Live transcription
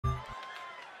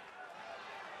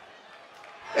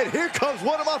And here comes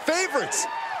one of my favorites.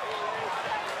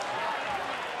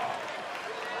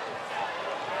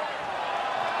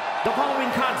 The following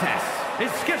contest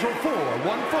is scheduled for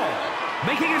one fall.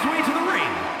 Making his way to the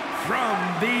ring from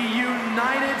the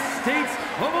United States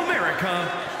of America,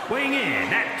 weighing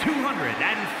in at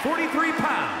 243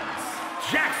 pounds,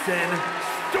 Jackson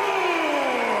Storm!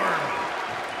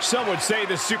 Some would say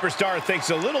the superstar thinks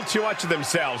a little too much of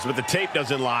themselves, but the tape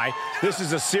doesn't lie. This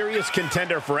is a serious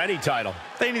contender for any title.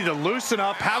 They need to loosen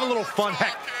up, have a little fun,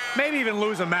 heck, maybe even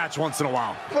lose a match once in a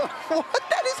while. What?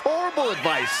 That is horrible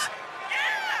advice.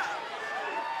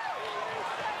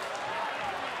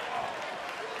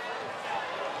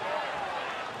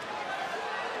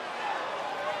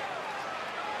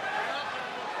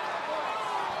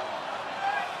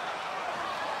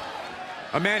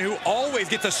 A man who always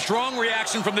gets a strong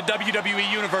reaction from the WWE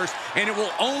Universe, and it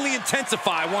will only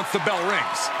intensify once the bell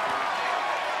rings.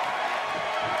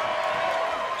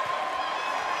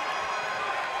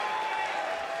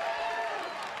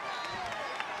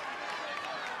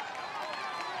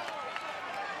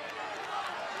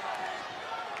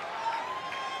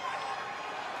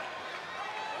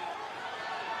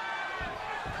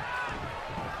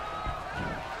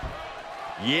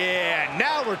 Yeah,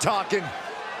 now we're talking.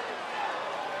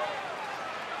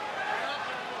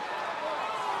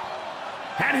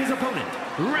 And his opponent,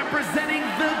 representing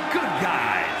the Good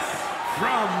Guys,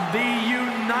 from the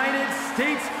United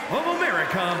States of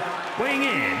America, weighing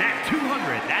in at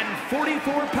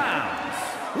 244 pounds,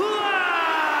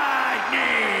 Lightning!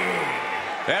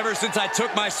 Ever since I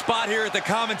took my spot here at the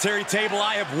commentary table,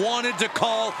 I have wanted to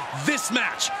call this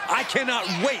match. I cannot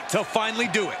wait to finally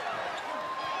do it.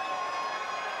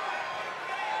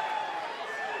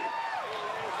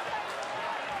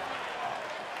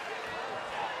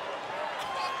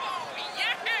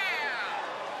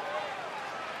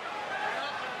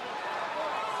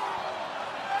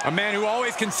 A man who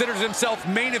always considers himself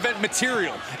main event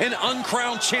material, an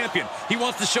uncrowned champion. He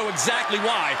wants to show exactly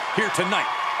why here tonight.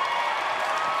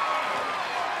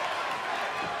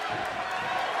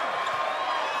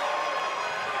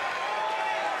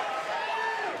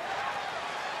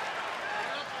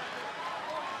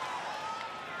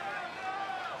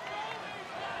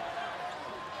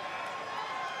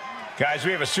 Guys,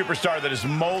 we have a superstar that is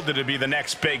molded to be the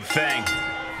next big thing.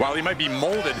 While he might be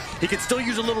molded, he can still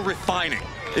use a little refining.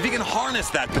 If he can harness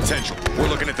that potential, we're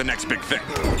looking at the next big thing.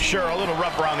 Sure, a little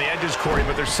rough around the edges, Corey,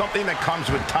 but there's something that comes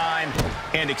with time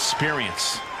and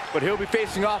experience. But he'll be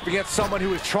facing off against someone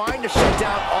who is trying to shut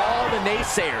down all the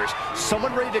naysayers.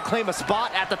 Someone ready to claim a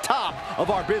spot at the top of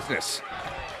our business.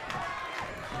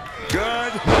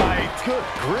 Good night. Good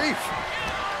grief.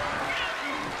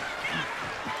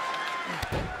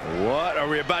 What are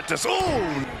we about to...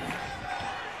 Ooh!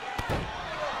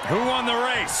 Who won the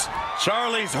race?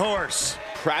 Charlie's horse.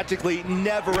 Practically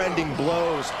never-ending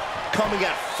blows coming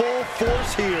at full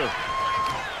force here.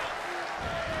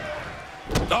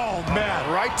 Oh,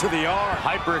 man, right to the arm.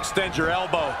 Hyperextend your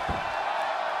elbow.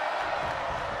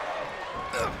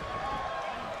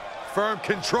 Firm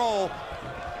control.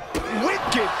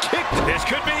 Wicked kick. This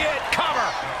could be it. Cover.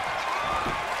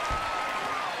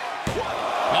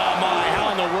 Oh, my. How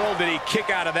in the world did he kick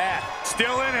out of that?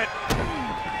 Still in it.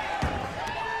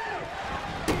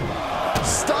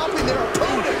 Stopping their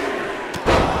opponent.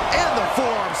 And the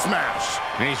forearm smash.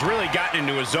 And he's really gotten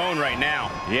into his zone right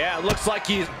now. Yeah, it looks like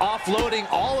he's offloading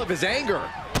all of his anger.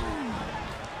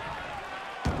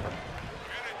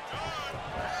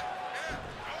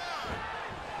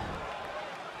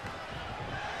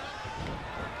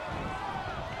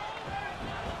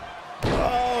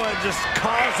 Oh, and just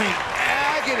causing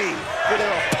agony for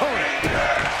their opponent.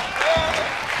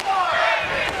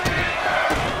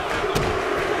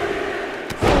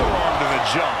 Forearm to the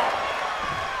jaw.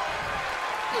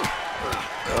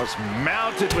 Just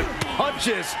mounted with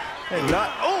punches and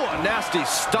not, oh, a nasty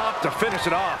stop to finish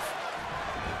it off.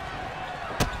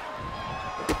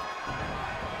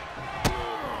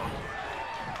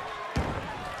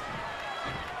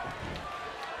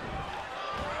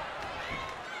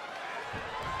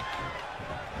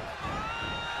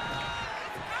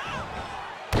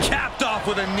 Capped off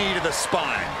with a knee to the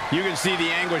spine. You can see the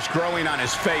anguish growing on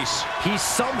his face. He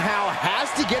somehow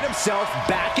has to get himself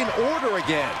back in order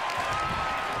again.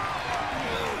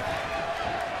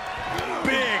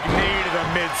 Big knee to the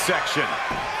midsection.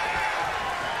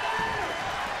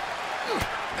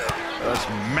 Just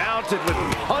mounted with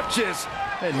punches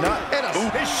and not. And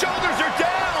His shoulders are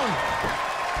down.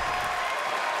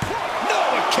 No,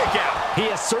 a kick out. he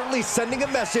is certainly sending a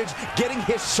message, getting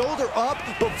his shoulder up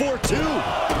before two.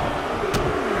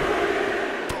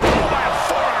 By a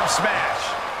forearm smash.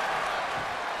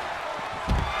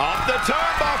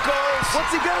 turnbuckles.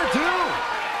 What's he gonna do?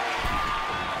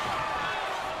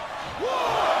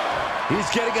 He's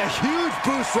getting a huge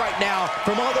boost right now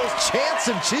from all those chants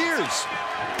and cheers.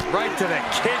 Right to the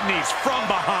kidneys from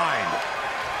behind.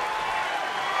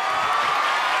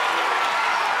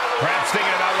 Perhaps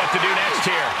thinking about what to do next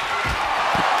here.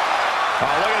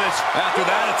 Oh, look at this. After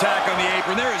that attack on the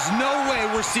apron, there is no way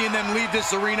we're seeing them leave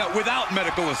this arena without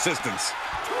medical assistance.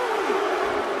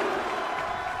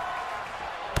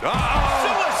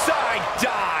 Suicide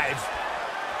dive.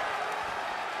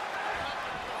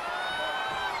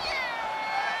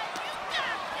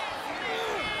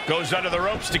 Goes under the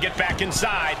ropes to get back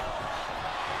inside.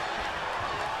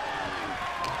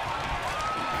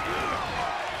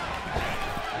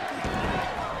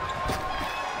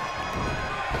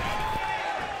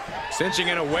 Cinching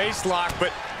in a waist lock,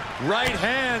 but right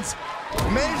hands.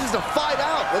 Manages to fight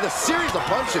out with a series of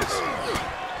punches.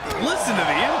 Listen to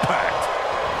the impact.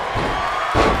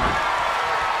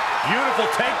 Beautiful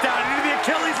takedown into the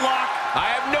Achilles lock. I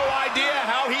have no idea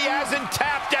how he hasn't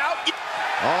tapped out.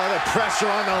 Oh, the pressure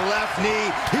on the left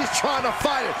knee. He's trying to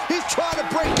fight it. He's trying to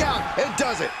break out and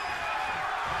does it.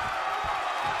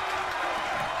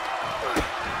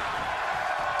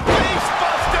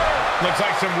 Looks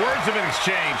like some words have been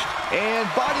exchanged. And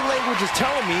body language is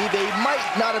telling me they might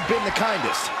not have been the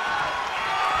kindest.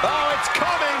 Oh, it's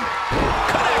coming.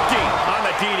 Connecting on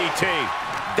the DDT.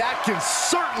 That can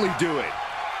certainly do it.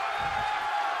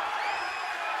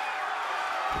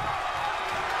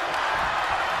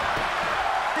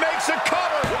 Makes a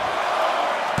cover.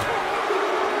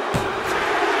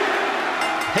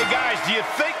 Hey, guys, do you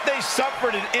think they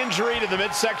suffered an injury to the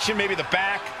midsection, maybe the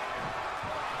back?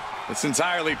 It's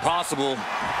entirely possible.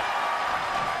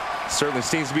 Certainly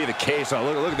seems to be the case. Oh,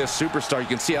 look at this superstar. You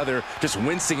can see how they're just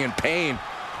wincing in pain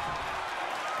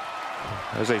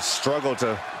as they struggle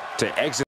to exit.